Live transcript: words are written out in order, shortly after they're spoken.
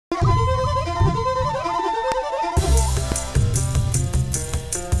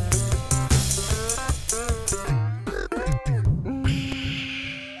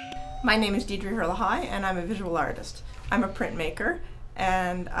My name is Deidre Hierlihy and I'm a visual artist. I'm a printmaker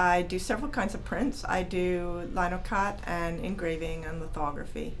and I do several kinds of prints. I do linocut and engraving and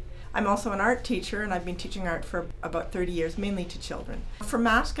lithography. I'm also an art teacher and I've been teaching art for about 30 years, mainly to children. For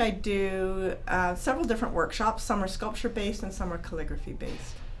MASC I do several different workshops. Some are sculpture based and some are calligraphy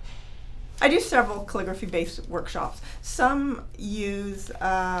based. I do several calligraphy-based workshops. Some use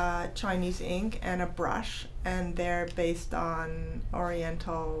Chinese ink and a brush, and they're based on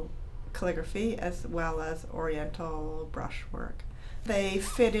Oriental calligraphy as well as Oriental brushwork. They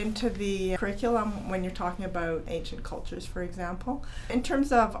fit into the curriculum when you're talking about ancient cultures, for example. In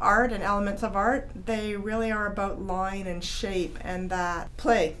terms of art and elements of art, they really are about line and shape and that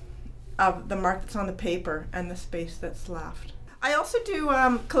play of the mark that's on the paper and the space that's left. I also do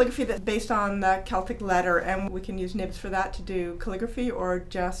calligraphy that's based on the Celtic letter, and we can use nibs for that to do calligraphy, or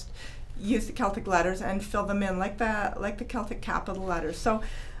just use the Celtic letters and fill them in like the Celtic capital letters. So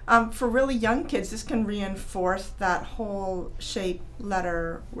for really young kids, this can reinforce that whole shape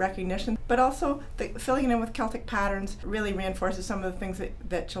letter recognition, but also filling it in with Celtic patterns really reinforces some of the things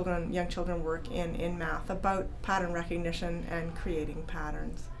that young children work in math, about pattern recognition and creating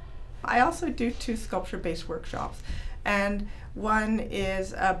patterns. I also do 2 sculpture-based workshops, and one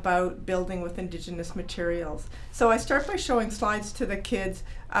is about building with Indigenous materials. So I start by showing slides to the kids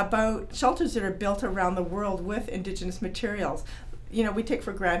about shelters that are built around the world with Indigenous materials. You know, we take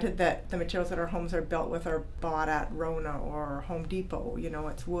for granted that the materials that our homes are built with are bought at Rona or Home Depot. You know,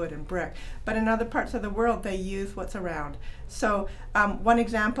 it's wood and brick. But in other parts of the world, they use what's around. So one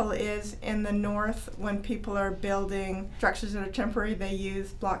example is in the north, when people are building structures that are temporary, they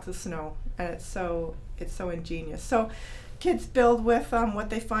use blocks of snow, and it's so ingenious. So kids build with what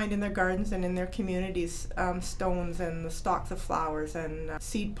they find in their gardens and in their communities, stones and the stalks of flowers and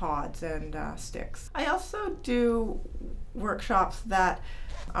seed pods and sticks. I also do workshops that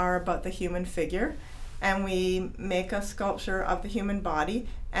are about the human figure, and we make a sculpture of the human body,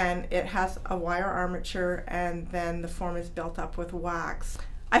 and it has a wire armature, and then the form is built up with wax.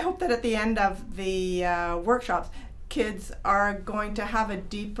 I hope that at the end of the workshops, kids are going to have a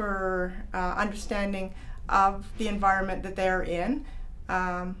deeper understanding of the environment that they're in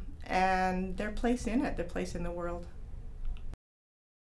and their place in it, their place in the world.